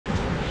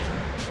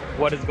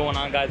What is going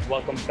on, guys?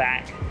 Welcome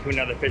back to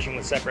another Fishing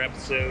with Sepper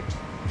episode.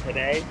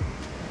 Today,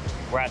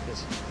 we're at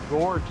this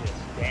gorgeous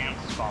dam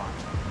spot.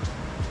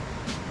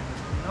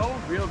 No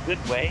real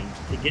good way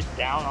to get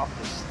down off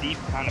the steep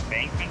kind of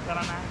embankment that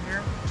I'm at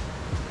here.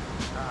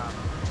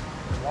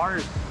 The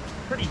water's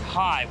pretty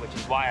high, which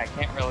is why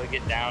I can't really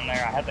get down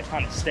there. I had to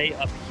kind of stay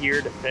up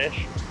here to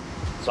fish.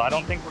 So I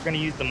don't think we're going to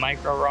use the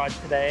micro rod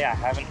today. I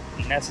haven't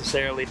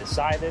necessarily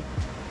decided.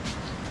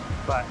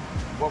 But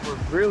what we're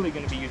really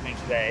going to be using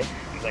today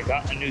is I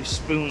got a new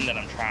spoon that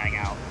I'm trying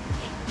out.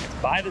 It's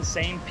by the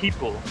same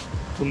people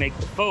who make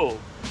the Foodie,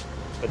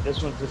 but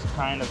this one's just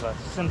kind of a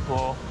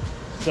simple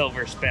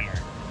silver spinner.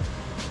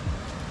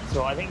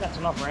 So I think that's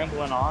enough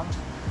rambling on.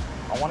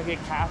 I want to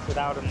get casted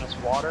out in this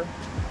water.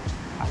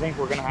 I think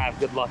we're going to have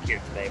good luck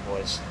here today,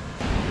 boys.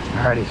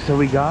 Alrighty, so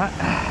we got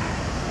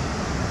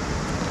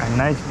a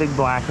nice big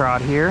black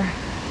rod here.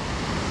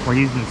 We're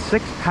using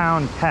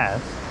 6-pound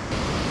test.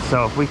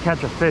 So if we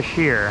catch a fish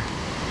here,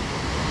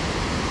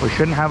 we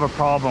shouldn't have a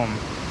problem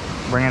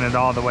bringing it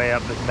all the way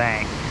up this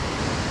bank.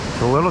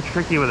 It's a little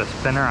tricky with a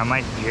spinner. I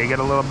might jig it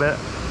a little bit,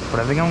 but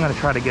I think I'm going to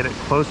try to get it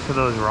close to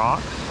those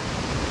rocks,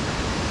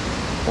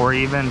 or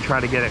even try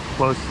to get it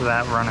close to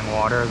that running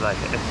water, as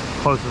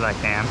close as I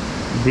can.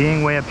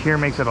 Being way up here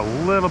makes it a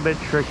little bit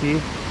tricky.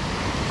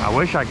 I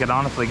wish I could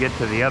honestly get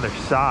to the other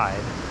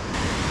side,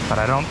 but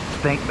I don't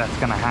think that's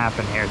going to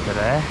happen here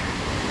today.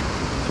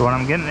 So when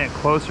I'm getting it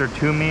closer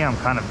to me, I'm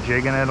kind of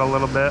jigging it a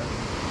little bit.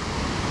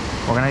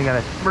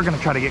 We're gonna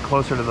try to get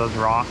closer to those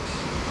rocks.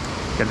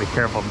 Gotta be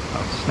careful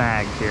of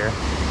snags here.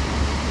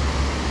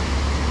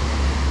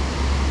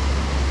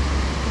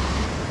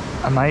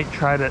 I might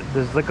try to,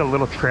 there's like a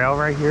little trail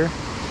right here.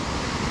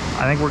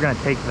 I think we're gonna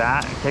take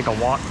that and take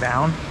a walk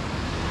down.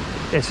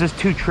 It's just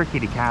too tricky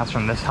to cast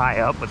from this high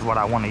up with what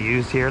I want to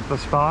use here at the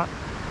spot.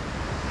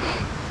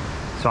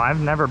 So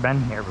I've never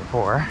been here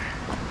before.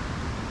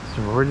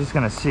 So we're just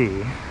gonna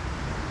see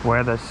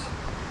where this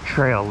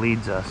trail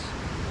leads us.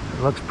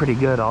 It looks pretty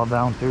good all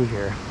down through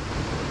here.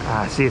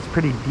 See, it's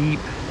pretty deep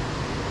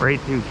right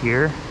through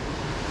here.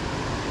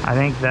 I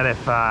think that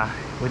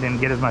if we didn't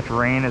get as much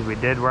rain as we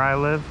did where I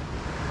live,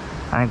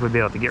 I think we'd be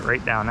able to get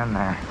right down in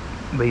there.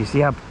 But you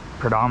see how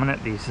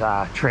predominant these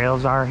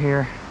trails are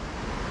here?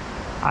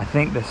 I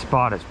think this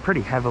spot is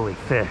pretty heavily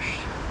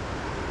fished.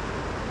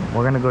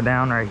 We're gonna go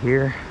down right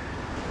here.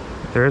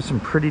 There is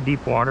some pretty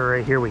deep water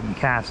right here we can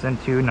cast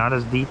into, not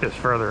as deep as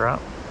further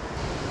up.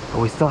 But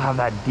we still have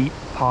that deep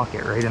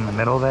pocket right in the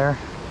middle there.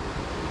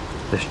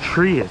 This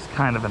tree is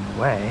kind of in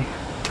the way.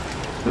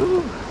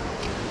 Ooh.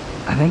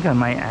 I think I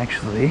might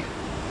actually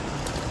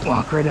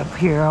walk right up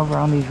here over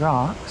on these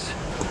rocks.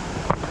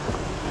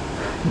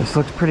 This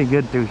looks pretty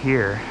good through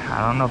here.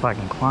 I don't know if I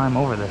can climb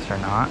over this or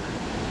not.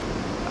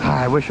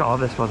 I wish all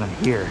this wasn't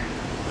here.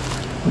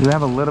 We do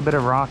have a little bit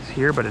of rocks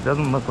here, but it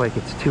doesn't look like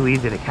it's too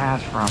easy to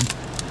cast from.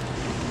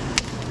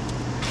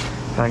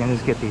 If I can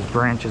just get these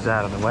branches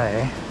out of the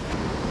way,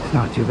 it's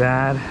not too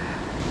bad.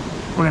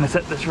 We're gonna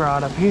set this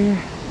rod up here.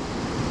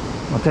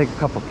 We'll take a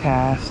couple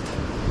casts.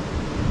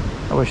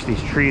 I wish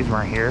these trees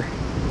weren't here.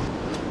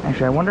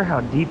 Actually, I wonder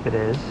how deep it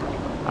is.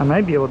 I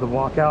might be able to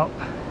walk out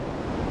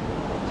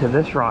to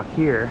this rock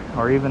here,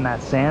 or even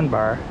that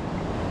sandbar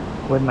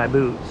with my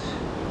boots.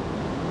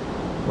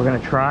 We're gonna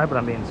try, but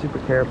I'm being super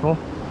careful.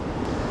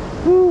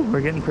 Woo,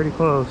 we're getting pretty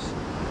close.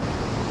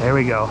 There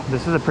we go.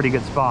 This is a pretty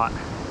good spot.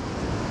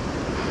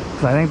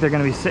 So I think they're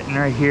gonna be sitting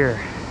right here.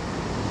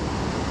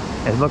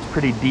 It looks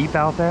pretty deep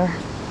out there.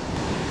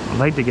 I'd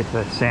like to get to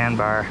the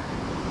sandbar.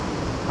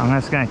 I'm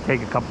just gonna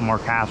take a couple more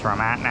casts where I'm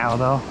at now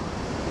though.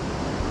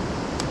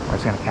 We're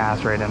just gonna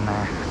cast right in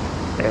there.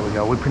 There we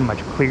go. We pretty much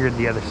cleared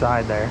the other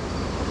side there.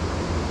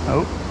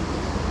 Oh,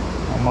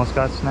 almost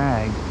got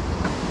snagged.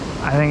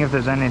 I think if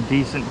there's any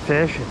decent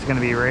fish, it's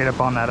gonna be right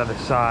up on that other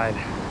side.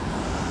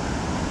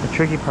 The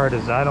tricky part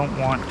is I don't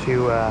want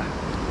to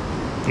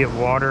get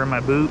water in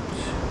my boots.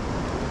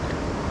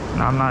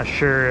 And I'm not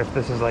sure if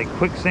this is like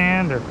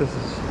quicksand or if this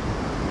is,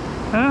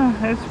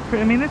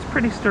 it's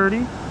pretty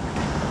sturdy.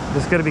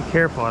 Just gotta be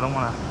careful. I don't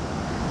want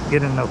to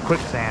get in no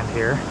quicksand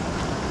here.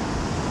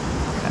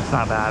 That's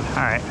not bad.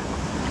 All right,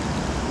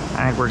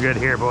 I think we're good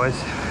here, boys.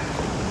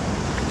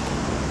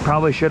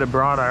 Probably should have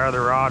brought our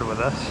other rod with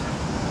us.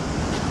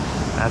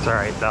 That's all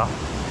right though.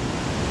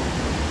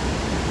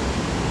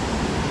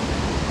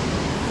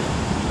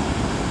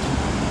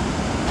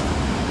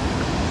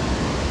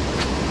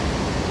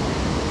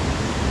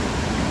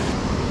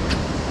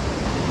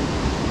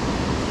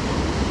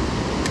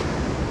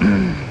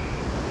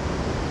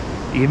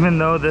 Even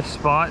though this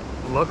spot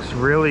looks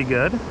really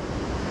good,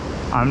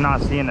 I'm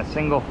not seeing a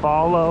single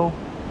follow.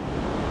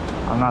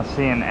 I'm not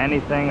seeing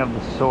anything of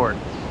the sort.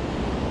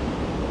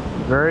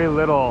 Very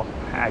little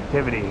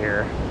activity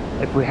here.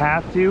 If we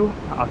have to,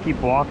 I'll keep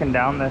walking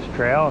down this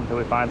trail until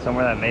we find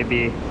somewhere that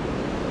maybe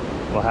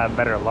we'll have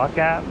better luck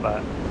at,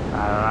 but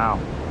I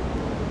don't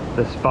know.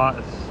 This spot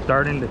is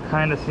starting to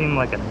kind of seem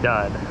like a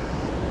dud.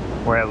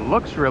 Where it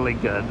looks really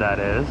good, that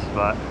is,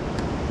 but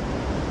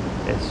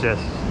it's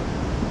just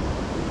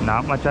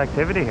not much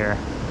activity here.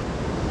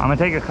 I'm gonna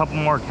take a couple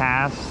more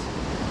casts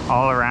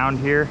all around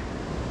here.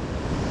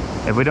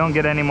 If we don't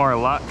get any more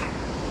luck,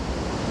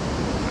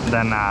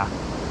 then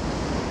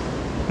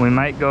we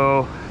might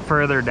go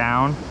further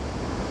down,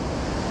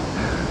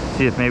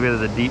 see if maybe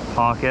there's a deep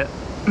pocket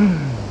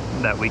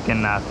that we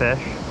can fish.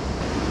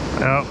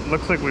 Well,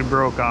 looks like we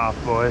broke off,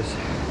 boys.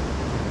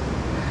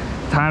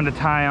 Time to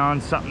tie on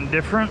something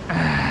different.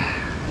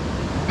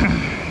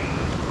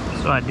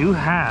 So I do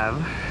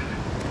have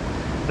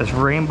this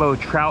rainbow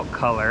trout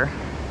color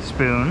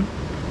spoon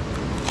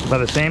by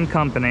the same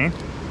company.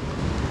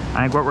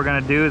 I think what we're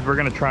gonna do is we're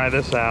gonna try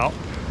this out.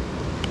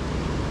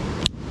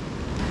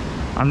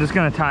 I'm just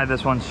gonna tie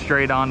this one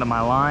straight onto my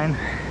line.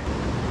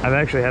 I've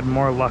actually had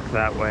more luck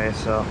that way,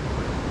 so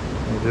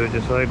we'll do it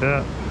just like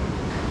that.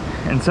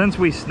 And since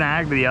we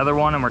snagged the other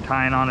one and we're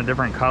tying on a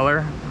different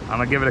color, I'm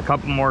gonna give it a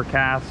couple more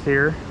casts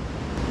here.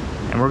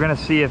 And we're gonna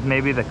see if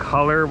maybe the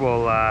color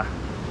will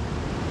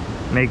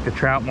make the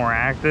trout more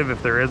active,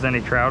 if there is any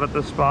trout at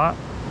this spot.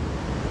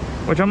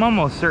 Which I'm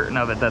almost certain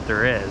of it that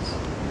there is.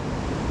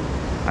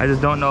 I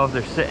just don't know if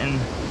they're sitting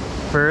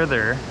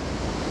further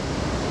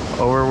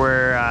over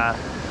where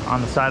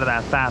on the side of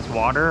that fast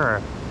water,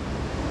 or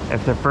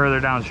if they're further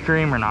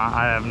downstream or not.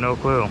 I have no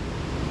clue.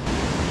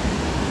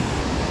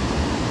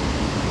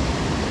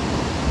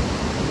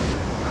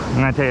 I'm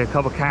gonna take a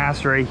couple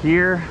casts right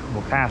here.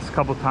 We'll cast a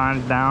couple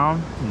times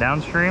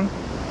downstream,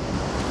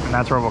 and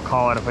that's where we'll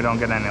call it if we don't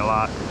get any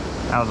luck.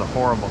 That was a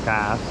horrible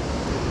cast.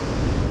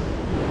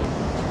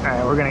 All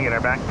right, we're gonna get our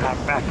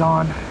backpack back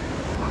on.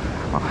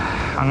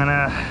 I'm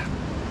gonna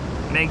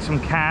make some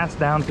casts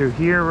down through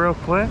here real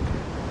quick,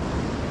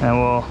 and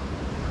we'll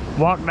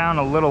walk down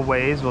a little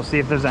ways. We'll see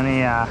if there's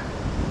any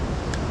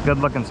good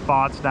looking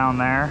spots down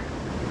there.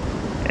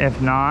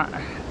 If not,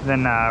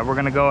 then we're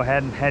gonna go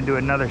ahead and head to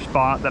another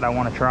spot that I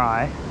want to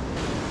try.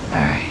 All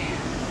right.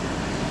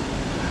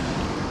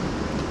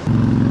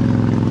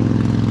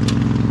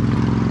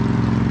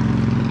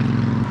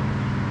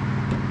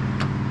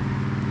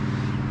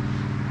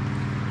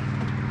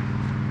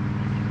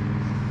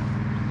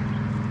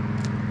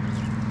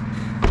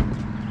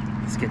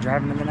 Let's get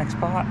driving to the next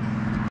spot.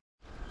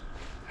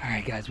 All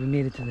right, guys, we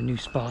made it to the new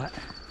spot.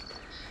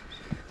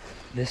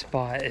 This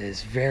spot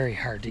is very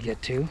hard to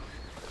get to.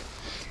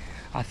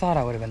 I thought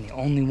I would have been the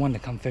only one to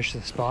come fish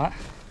this spot,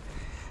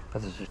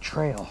 but there's a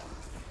trail,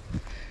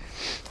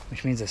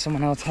 which means that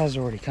someone else has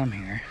already come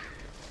here,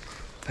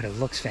 but it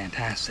looks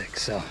fantastic.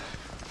 So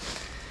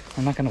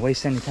I'm not gonna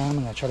waste any time. I'm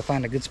gonna try to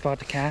find a good spot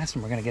to cast,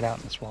 and we're gonna get out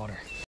in this water.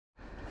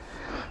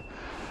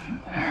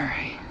 All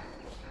right.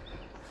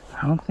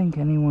 I don't think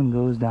anyone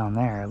goes down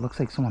there. It looks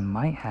like someone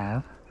might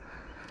have.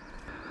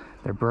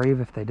 They're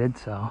brave if they did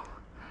so.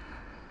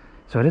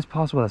 So it is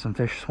possible that some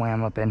fish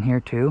swam up in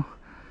here too.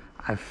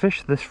 I've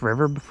fished this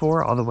river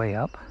before all the way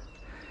up,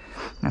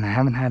 and I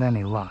haven't had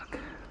any luck,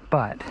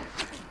 but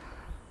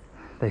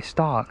they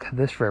stock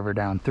this river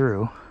down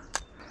through,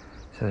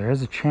 so there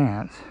is a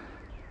chance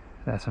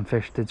that some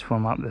fish did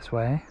swim up this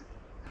way.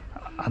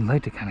 I'd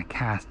like to kind of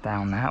cast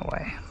down that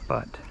way,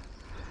 but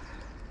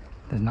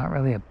there's not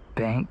really a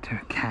bank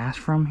to cast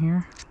from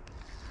here.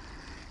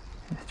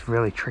 It's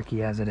really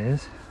tricky as it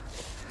is,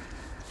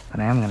 but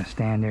I am going to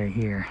stand right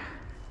here.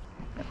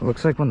 It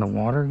looks like when the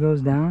water goes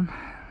down,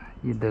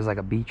 there's like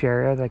a beach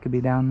area that could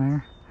be down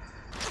there,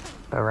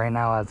 but right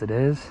now as it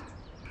is,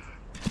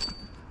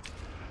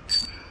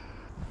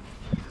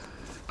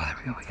 oh, there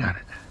we go, we got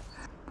it.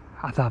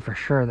 I thought for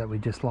sure that we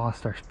just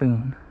lost our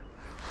spoon,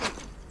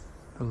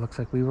 but it looks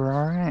like we were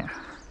all right.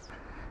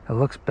 It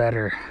looks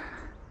better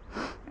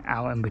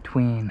out in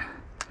between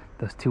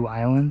those two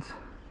islands.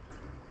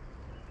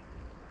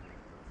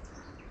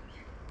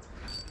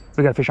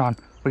 We got a fish on.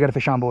 We got a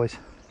fish on, boys.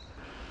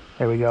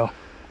 There we go.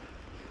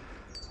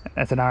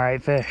 That's an all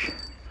right fish.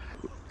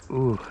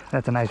 Ooh,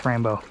 that's a nice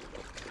rainbow.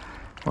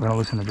 We're gonna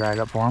loosen the drag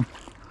up for him.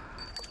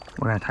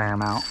 We're gonna tire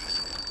him out.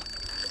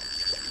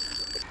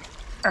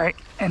 All right,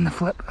 and the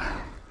flip.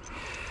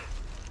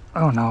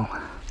 Oh no.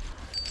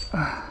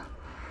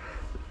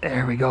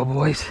 There we go,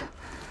 boys.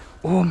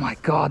 Oh my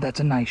God, that's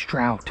a nice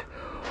trout.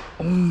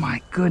 Oh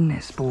my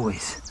goodness,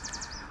 boys.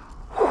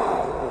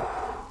 Whew.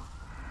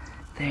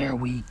 There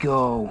we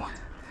go.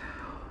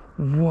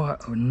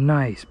 What a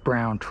nice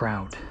brown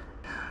trout.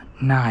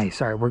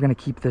 Nice. All right, we're gonna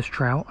keep this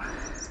trout.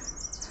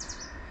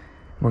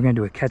 We're gonna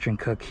do a catch and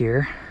cook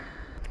here.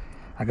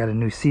 I got a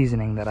new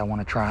seasoning that I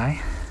want to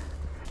try.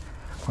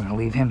 We're gonna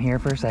leave him here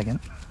for a second.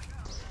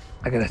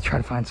 I gotta try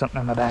to find something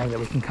in my bag that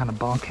we can kind of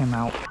bonk him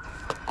out.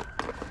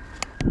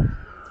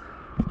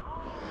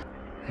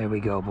 There we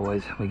go,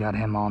 boys. We got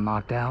him all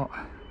knocked out.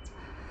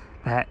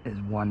 That is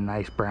one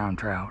nice brown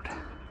trout.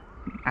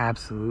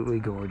 Absolutely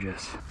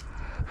gorgeous.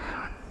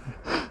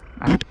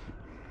 Nice.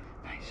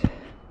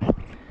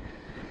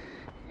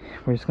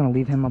 We're just gonna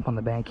leave him up on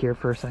the bank here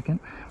for a second.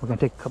 We're gonna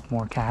take a couple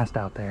more casts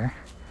out there,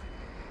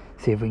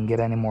 see if we can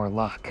get any more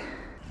luck.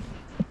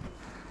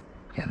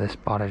 Yeah, this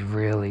spot is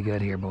really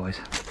good here, boys.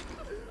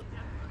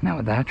 Now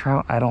with that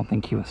trout, I don't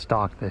think he was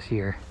stocked this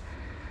year.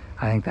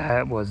 I think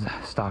that was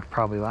stocked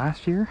probably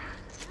last year.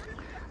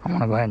 I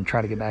want to go ahead and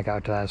try to get back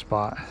out to that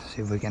spot,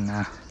 see if we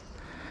can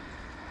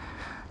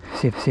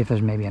see if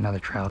there's maybe another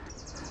trout.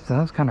 So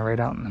that was kind of right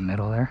out in the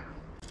middle there.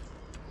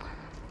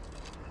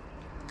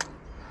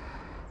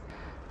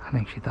 I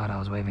think she thought I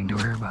was waving to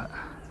her, but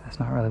that's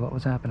not really what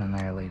was happening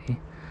there, lady.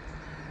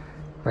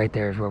 Right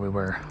there is where we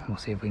were. We'll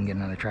see if we can get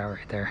another trout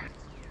right there.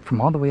 From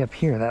all the way up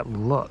here, that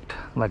looked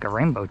like a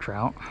rainbow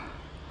trout,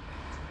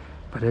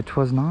 but it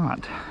was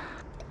not.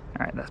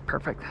 All right, that's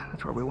perfect.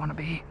 That's where we want to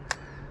be.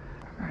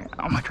 All right,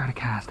 I'm gonna try to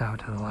cast out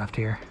to the left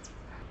here.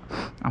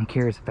 I'm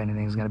curious if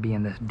anything's gonna be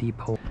in this deep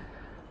hole.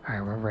 All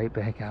right, we're right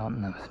back out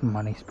in the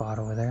money spot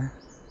over there.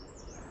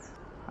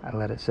 I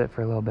let it sit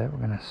for a little bit. We're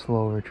gonna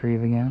slow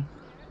retrieve again.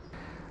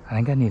 I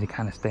think I need to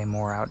kind of stay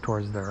more out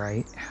towards the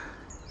right.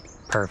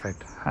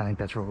 Perfect. I think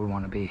that's where we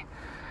want to be.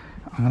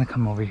 I'm gonna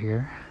come over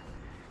here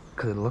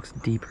because it looks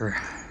deeper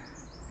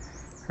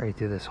right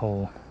through this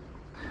hole.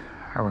 All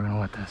right, we're gonna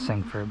let that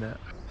sink for a bit.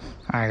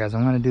 All right, guys,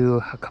 I'm gonna do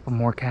a couple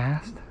more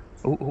casts.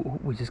 Oh,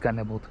 we just got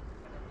nibbled.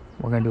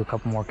 We're gonna do a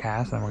couple more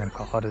casts and then we're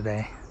gonna call it a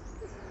day.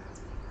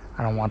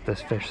 I don't want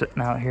this fish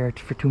sitting out here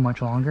for too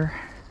much longer.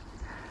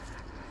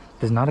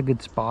 There's not a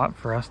good spot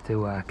for us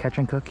to catch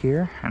and cook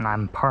here, and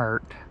I'm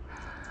parked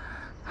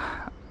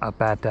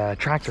up at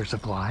Tractor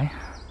Supply.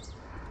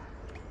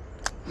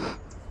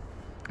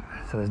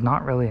 So there's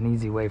not really an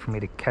easy way for me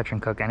to catch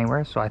and cook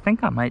anywhere, so I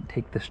think I might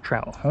take this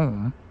trout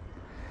home.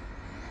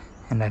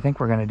 And I think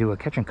we're gonna do a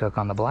catch and cook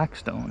on the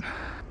Blackstone.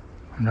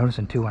 I'm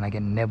noticing too when I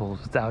get nibbles,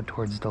 it's out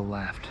towards the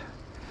left.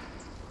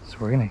 So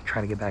we're gonna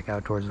try to get back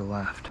out towards the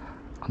left.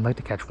 I'd like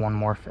to catch one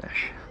more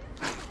fish.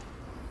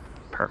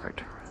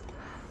 Perfect.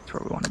 That's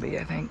where we want to be,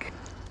 I think.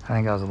 I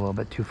think I was a little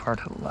bit too far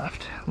to the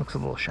left. It looks a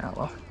little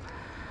shallow.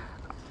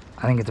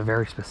 I think it's a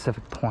very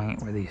specific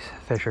point where these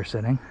fish are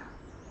sitting.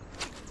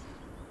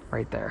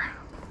 Right there.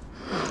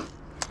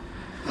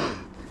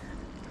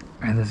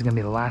 And this is gonna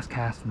be the last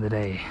cast of the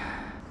day.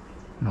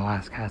 And the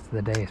last cast of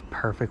the day is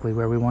perfectly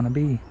where we want to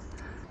be.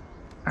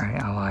 All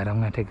right, I lied. I'm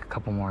gonna take a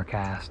couple more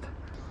casts.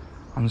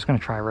 I'm just gonna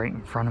try right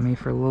in front of me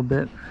for a little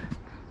bit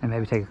and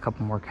maybe take a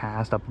couple more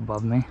casts up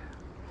above me.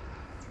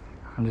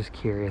 I'm just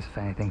curious if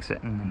anything's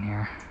sitting in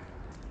here.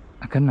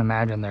 I couldn't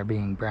imagine there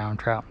being brown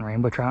trout and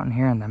rainbow trout in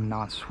here and them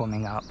not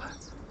swimming up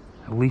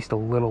at least a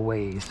little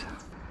ways.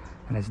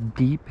 And it's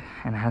deep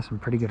and it has some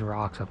pretty good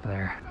rocks up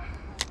there.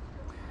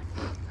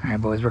 All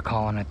right, boys, we're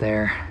calling it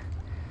there.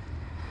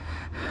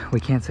 We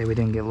can't say we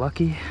didn't get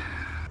lucky.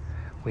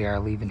 We are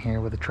leaving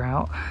here with a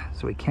trout,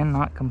 so we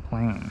cannot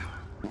complain.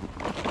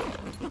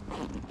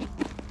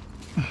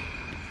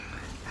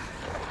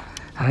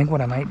 I think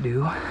what I might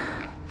do,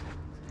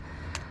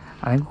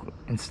 I think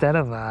instead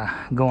of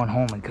going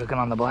home and cooking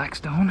on the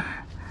Blackstone,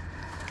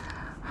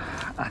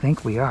 I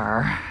think we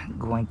are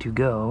going to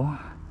go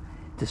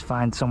just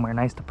find somewhere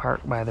nice to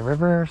park by the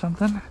river or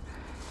something,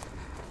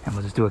 and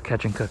we'll just do a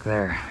catch and cook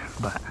there.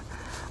 But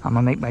I'm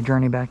gonna make my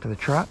journey back to the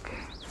truck,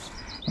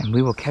 and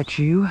we will catch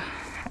you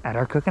at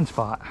our cooking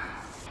spot.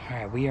 All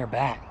right, we are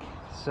back.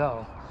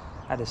 So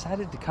I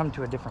decided to come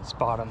to a different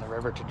spot on the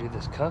river to do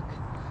this cook.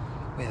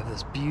 We have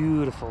this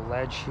beautiful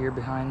ledge here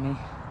behind me,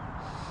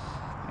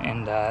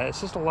 and it's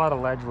just a lot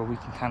of ledge where we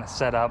can kind of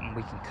set up and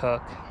we can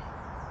cook.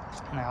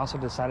 And I also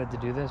decided to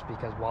do this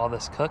because while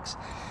this cooks,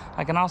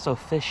 I can also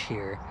fish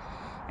here,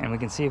 and we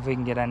can see if we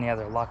can get any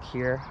other luck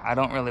here. I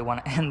don't really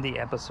want to end the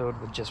episode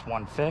with just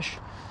one fish,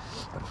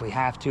 but if we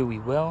have to, we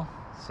will.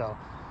 So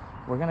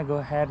we're gonna go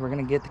ahead, we're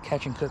gonna get the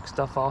catch and cook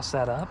stuff all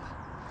set up,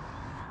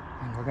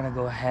 and we're gonna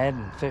go ahead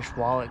and fish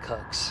while it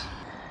cooks.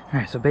 All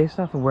right, so based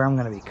off of where I'm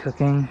gonna be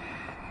cooking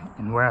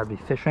and where I'll be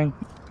fishing,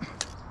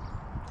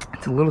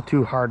 it's a little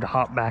too hard to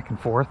hop back and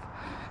forth.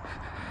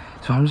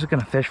 So I'm just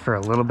gonna fish for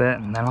a little bit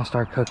and then I'll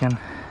start cooking,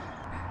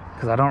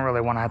 because I don't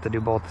really want to have to do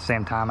both at the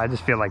same time. I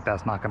just feel like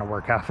that's not gonna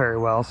work out very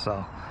well.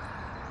 So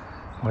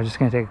we're just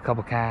gonna take a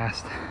couple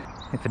casts.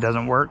 If it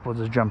doesn't work, we'll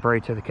just jump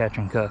right to the catch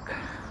and cook.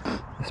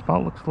 The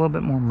spot looks a little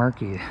bit more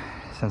murky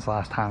since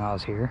last time I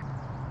was here.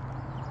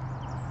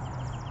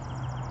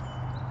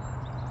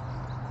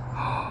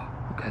 Oh,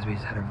 guys, we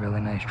just had a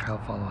really nice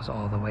trout follow us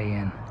all the way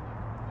in.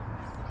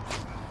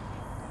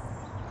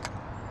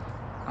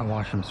 I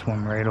watched him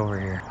swim right over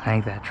here. I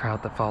think that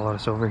trout that followed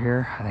us over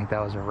here, I think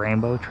that was a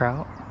rainbow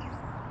trout,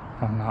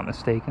 if I'm not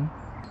mistaken.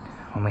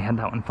 When we had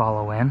that one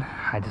follow in,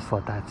 I just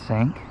let that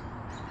sink,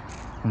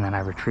 and then I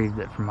retrieved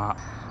it from up.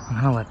 I'm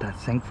gonna let that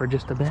sink for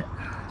just a bit.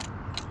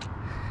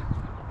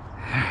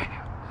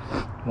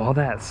 While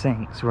that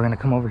sinks, we're gonna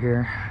come over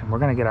here and we're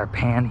gonna get our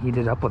pan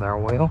heated up with our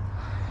oil.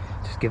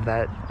 Just give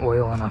that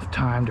oil enough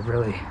time to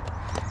really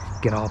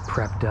get all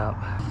prepped up.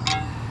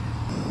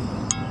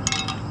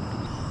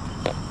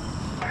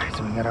 Alright,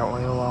 so we got our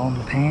oil all in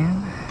the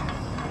pan.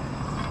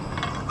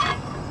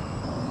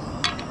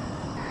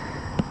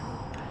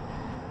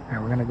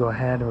 Alright, we're gonna go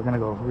ahead, we're gonna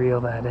go reel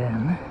that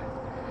in.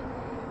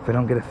 If we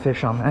don't get a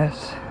fish on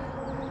this,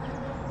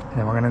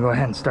 then we're gonna go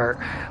ahead and start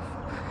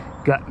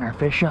gutting our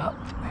fish up,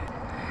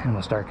 and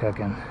we'll start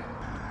cooking.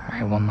 All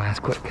right, one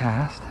last quick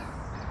cast.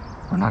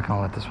 We're not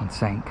gonna let this one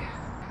sink.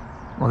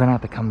 We're gonna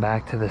have to come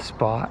back to this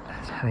spot.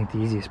 I think the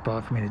easiest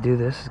spot for me to do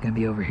this is gonna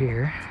be over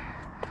here.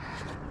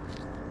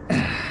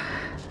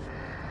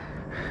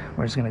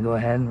 We're just gonna go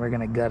ahead and we're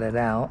gonna gut it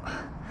out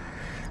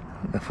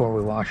before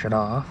we wash it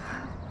off.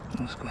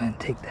 Let's go ahead and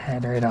take the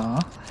head right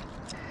off.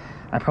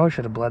 I probably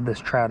should have bled this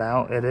trout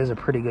out. It is a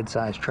pretty good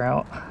sized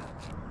trout.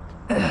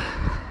 I'm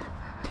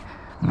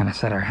gonna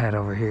set our head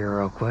over here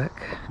real quick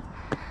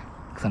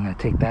because I'm gonna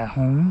take that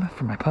home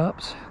for my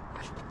pups.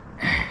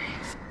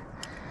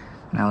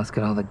 Now let's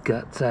get all the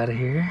guts out of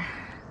here.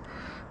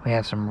 We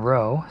have some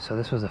roe, so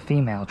this was a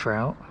female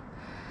trout.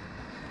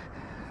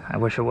 I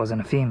wish it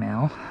wasn't a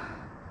female.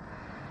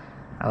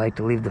 I like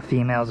to leave the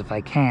females if I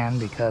can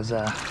because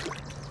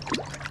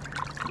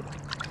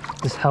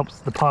this helps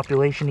the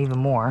population even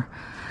more.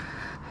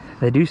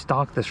 They do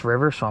stock this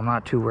river, so I'm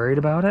not too worried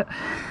about it.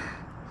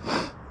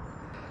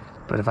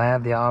 But if I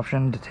have the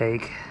option to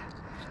take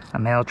a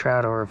male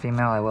trout or a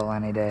female, I will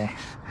any day.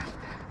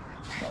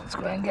 Let's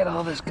go ahead and get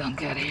all this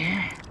gunk out of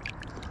here.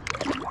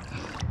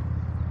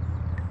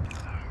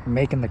 We're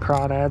making the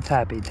crawdads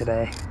happy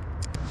today.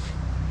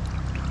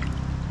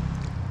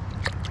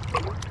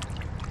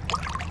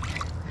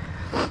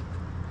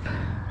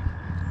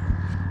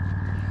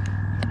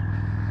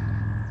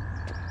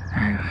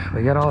 Alright,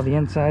 we got all the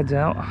insides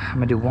out. I'm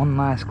gonna do one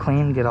last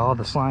clean, get all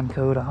the slime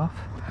coat off.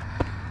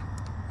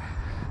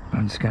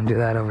 I'm just gonna do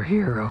that over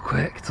here real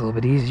quick. It's a little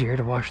bit easier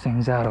to wash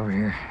things out over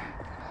here.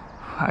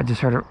 I just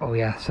heard oh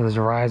yeah, so there's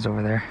a rise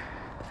over there.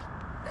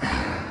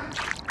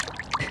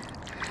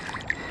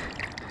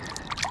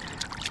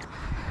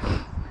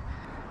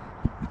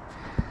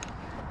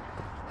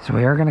 So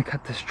we are gonna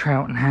cut this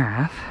trout in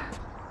half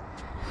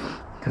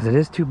because it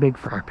is too big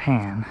for our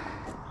pan.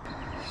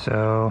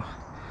 So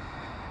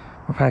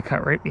we'll probably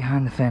cut right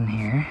behind the fin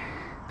here.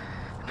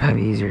 It'd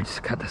probably be easier just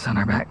to cut this on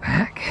our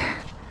backpack.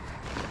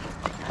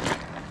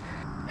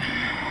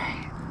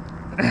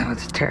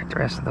 Let's tear it the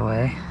rest of the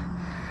way.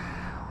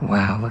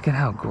 Wow, look at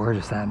how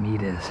gorgeous that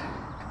meat is.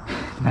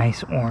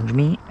 Nice orange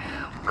meat.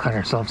 We'll cut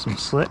ourselves some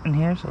slit in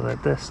here so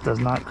that this does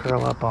not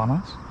curl up on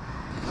us.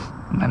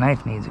 My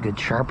knife needs a good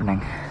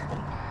sharpening.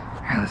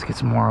 Alright, let's get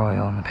some more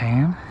oil in the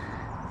pan.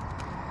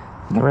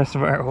 The rest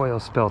of our oil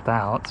spilt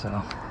out, so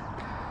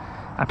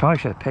I probably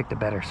should have picked a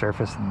better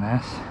surface than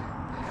this.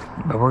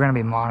 But we're going to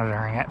be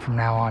monitoring it from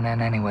now on in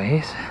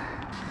anyways.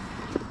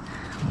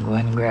 We'll go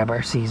ahead and grab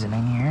our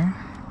seasoning here.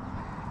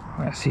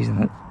 We're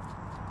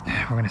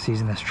going to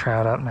season this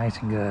trout up nice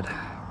and good.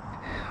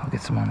 We'll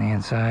get some on the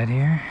inside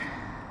here.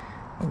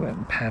 We'll go ahead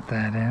and pat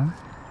that in.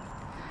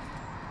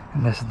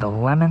 And this is the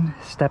lemon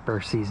stepper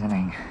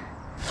seasoning.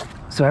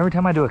 So every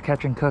time I do a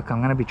catch and cook, I'm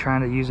going to be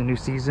trying to use a new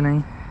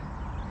seasoning.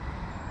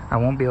 I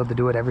won't be able to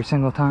do it every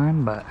single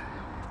time, but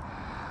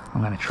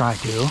I'm going to try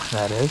to,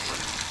 that is.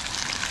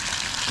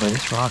 Boy,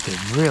 this rock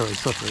is really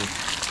slippery.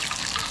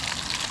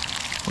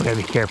 We got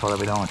to be careful that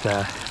we don't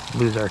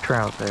lose our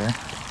trout there.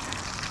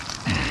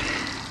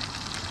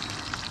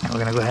 Now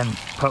we're going to go ahead and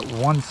put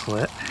one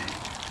slit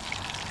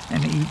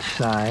in each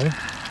side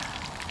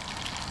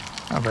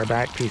of our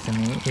back piece of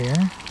meat here.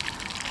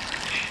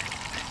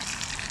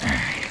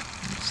 Alright,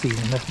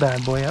 season this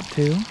bad boy up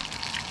too.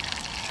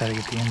 Try to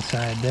get the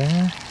inside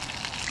there.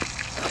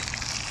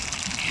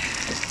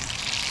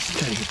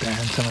 Try to get that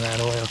in some of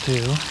that oil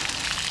too.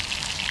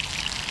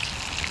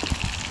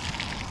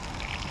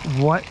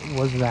 What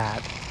was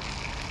that?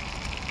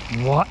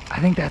 What? I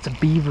think that's a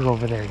beaver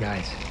over there,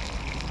 guys.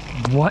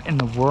 What in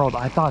the world?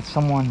 I thought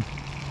someone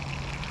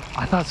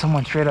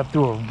straight up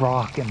threw a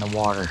rock in the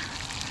water.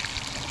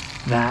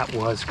 That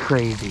was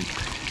crazy.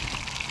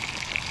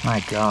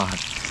 My God.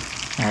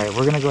 Alright,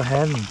 we're gonna go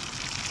ahead and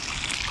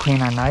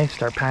clean our knife,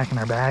 start packing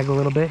our bag a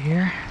little bit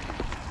here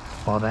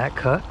while that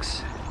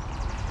cooks.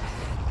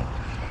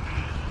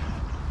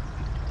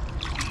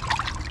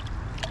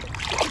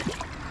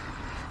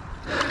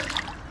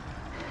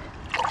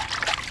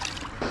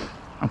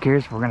 I'm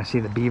curious if we're gonna see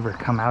the beaver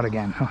come out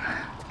again.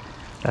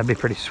 That'd be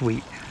pretty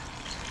sweet.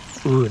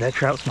 Ooh, that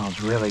trout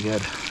smells really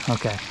good.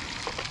 Okay.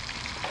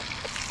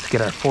 Let's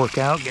get our fork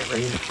out, get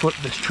ready to flip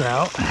this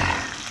trout.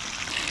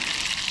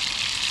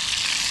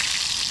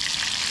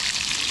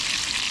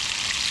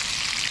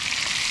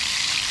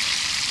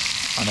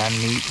 Oh, that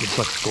meat just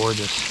looks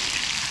gorgeous.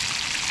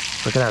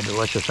 Look at how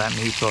delicious that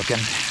meat's looking.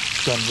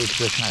 Let's go ahead and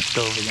reposition our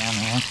stove again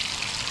here.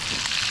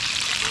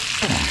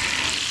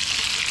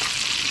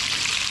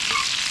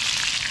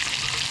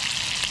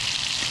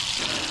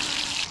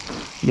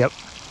 Yep,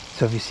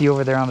 so if you see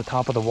over there on the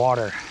top of the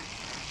water,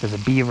 there's a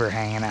beaver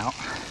hanging out.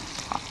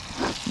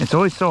 It's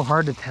always so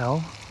hard to tell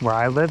where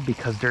I live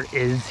because there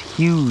is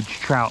huge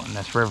trout in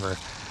this river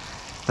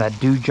that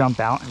do jump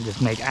out and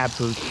just make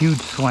absolute huge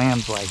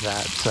slams like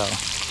that. So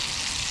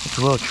it's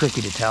a little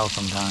tricky to tell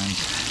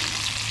sometimes.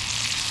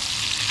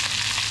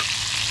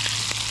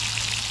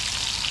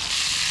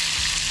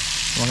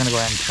 We're gonna go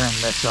ahead and turn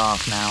this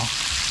off now.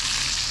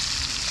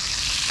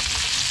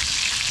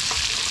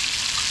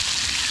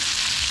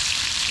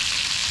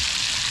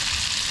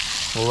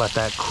 We'll let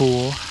that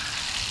cool and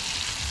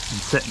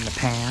sit in the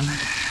pan.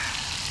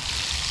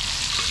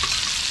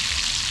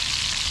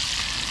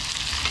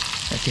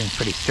 seems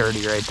pretty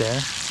sturdy right there.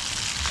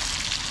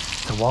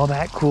 So while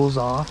that cools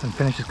off and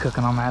finishes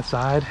cooking on that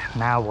side,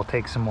 now we'll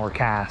take some more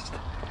cast.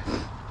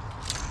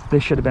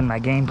 This should have been my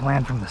game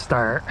plan from the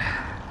start.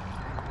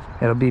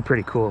 It'll be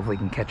pretty cool if we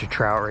can catch a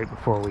trout right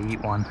before we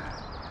eat one.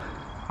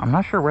 I'm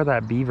not sure where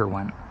that beaver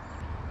went.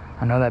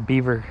 I know that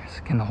beavers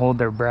can hold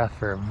their breath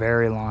for a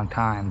very long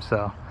time,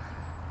 so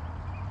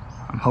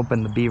I'm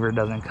hoping the beaver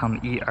doesn't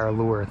come eat our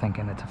lure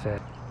thinking it's a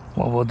fish.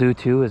 What we'll do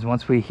too is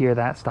once we hear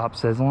that stop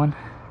sizzling,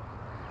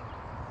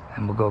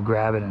 then we'll go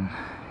grab it and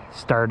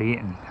start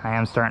eating. I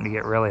am starting to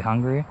get really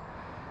hungry.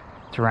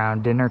 It's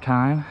around dinner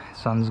time.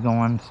 Sun's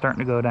starting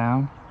to go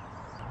down.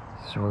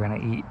 So we're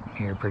gonna eat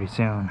here pretty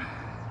soon.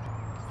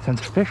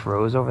 Since the fish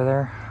rose over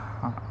there,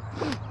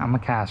 I'm gonna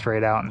cast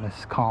right out in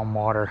this calm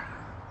water.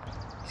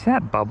 See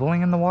that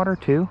bubbling in the water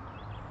too?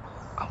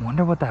 I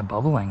wonder what that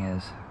bubbling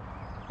is.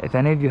 If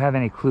any of you have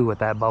any clue what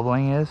that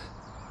bubbling is,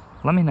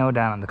 let me know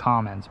down in the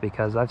comments,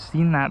 because I've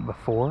seen that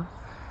before,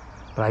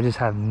 but I just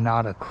have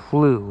not a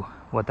clue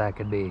what that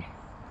could be.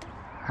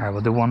 Alright,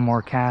 we'll do one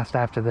more cast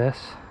after this.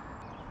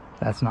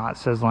 That's not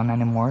sizzling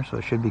anymore, so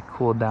it should be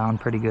cooled down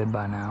pretty good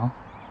by now.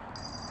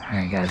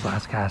 Alright guys,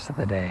 last cast of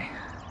the day.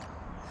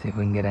 See if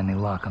we can get any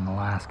luck on the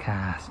last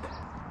cast.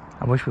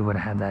 I wish we would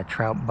have had that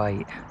trout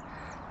bite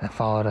that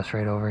followed us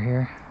right over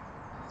here,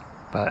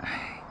 but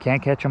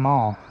can't catch them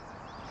all.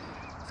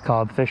 It's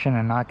called fishing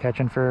and not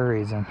catching for a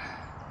reason.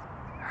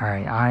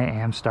 Alright, I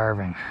am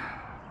starving.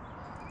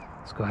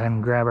 Let's go ahead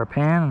and grab our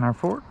pan and our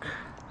fork.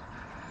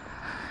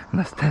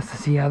 Let's test to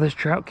see how this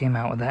trout came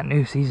out with that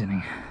new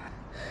seasoning.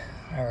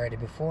 Alrighty,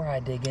 before I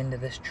dig into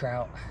this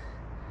trout,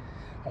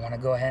 I want to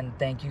go ahead and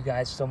thank you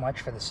guys so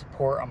much for the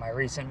support on my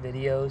recent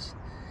videos.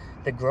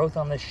 The growth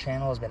on this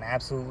channel has been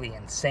absolutely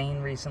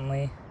insane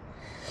recently,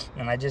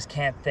 and I just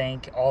can't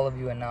thank all of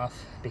you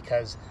enough,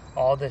 because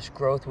all this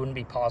growth wouldn't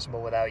be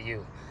possible without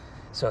you.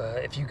 So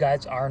if you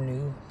guys are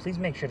new, please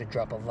make sure to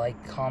drop a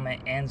like,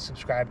 comment, and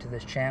subscribe to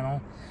this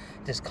channel.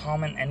 Just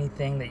comment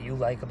anything that you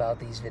like about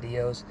these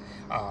videos.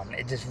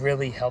 It just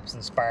really helps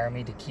inspire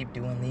me to keep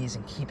doing these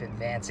and keep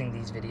advancing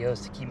these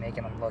videos, to keep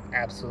making them look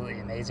absolutely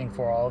amazing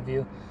for all of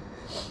you.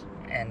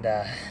 And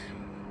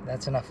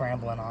that's enough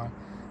rambling on.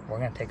 We're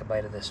going to take a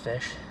bite of this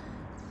fish,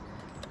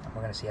 and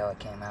we're going to see how it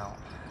came out.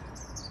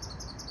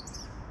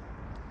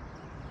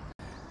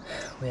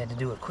 We had to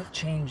do a quick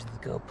change to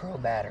the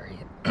GoPro battery,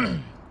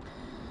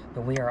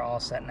 but we are all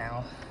set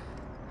now.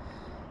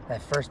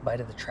 That first bite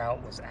of the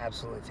trout was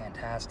absolutely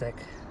fantastic.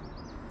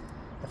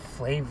 The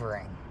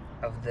flavoring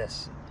of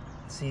this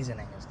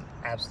seasoning is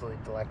absolutely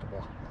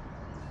delectable.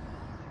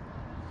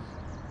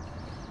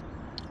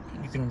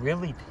 You can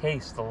really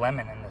taste the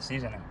lemon in the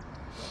seasoning,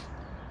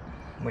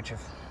 which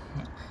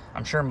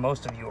I'm sure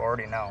most of you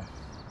already know.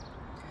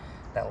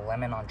 That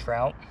lemon on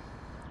trout,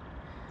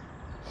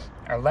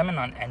 or lemon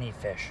on any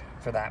fish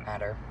for that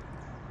matter,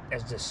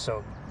 is just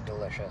so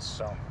delicious.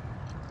 So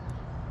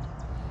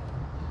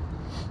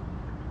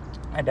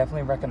I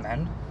definitely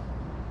recommend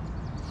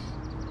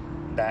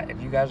that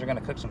if you guys are going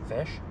to cook some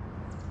fish,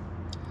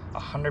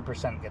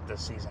 100% get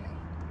this seasoning,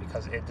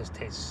 because it just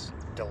tastes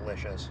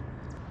delicious.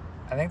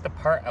 I think the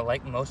part I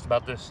like most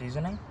about this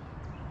seasoning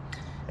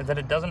is that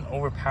it doesn't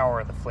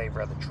overpower the flavor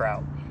of the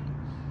trout.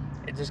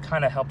 It just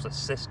kind of helps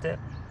assist it.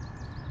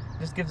 It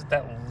just gives it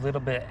that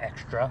little bit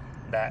extra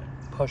that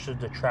pushes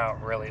the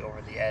trout really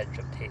over the edge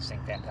of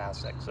tasting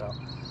fantastic. So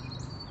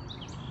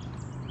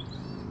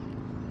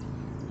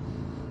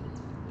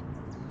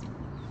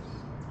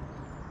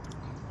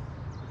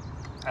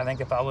I think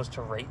if I was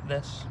to rate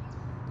this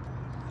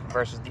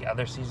versus the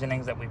other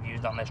seasonings that we've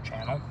used on this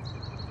channel,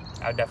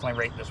 I would definitely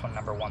rate this one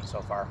 #1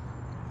 so far.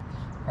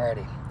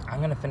 Alrighty, I'm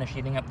going to finish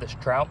eating up this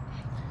trout,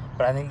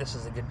 but I think this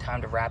is a good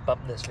time to wrap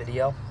up this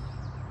video.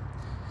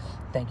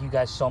 Thank you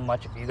guys so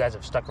much if you guys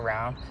have stuck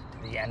around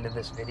to the end of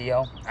this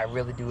video. I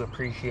really do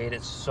appreciate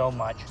it so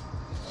much.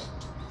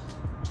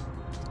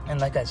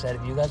 And like I said,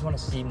 if you guys want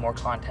to see more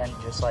content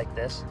just like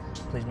this,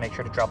 please make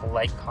sure to drop a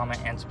like, comment,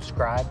 and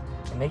subscribe.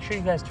 And make sure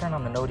you guys turn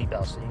on the noti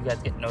bell so you guys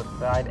get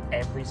notified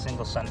every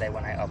single Sunday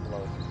when I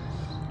upload.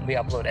 We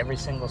upload every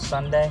single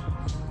Sunday.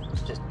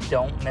 Just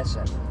don't miss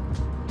it.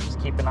 Just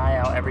keep an eye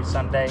out every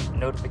Sunday,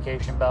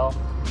 notification bell.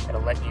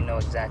 It'll let you know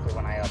exactly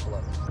when I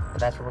upload. But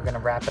that's where we're going to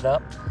wrap it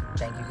up.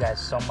 Thank you guys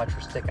so much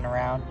for sticking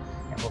around,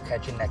 and we'll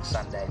catch you next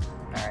Sunday.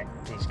 All right,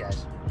 peace,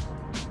 guys.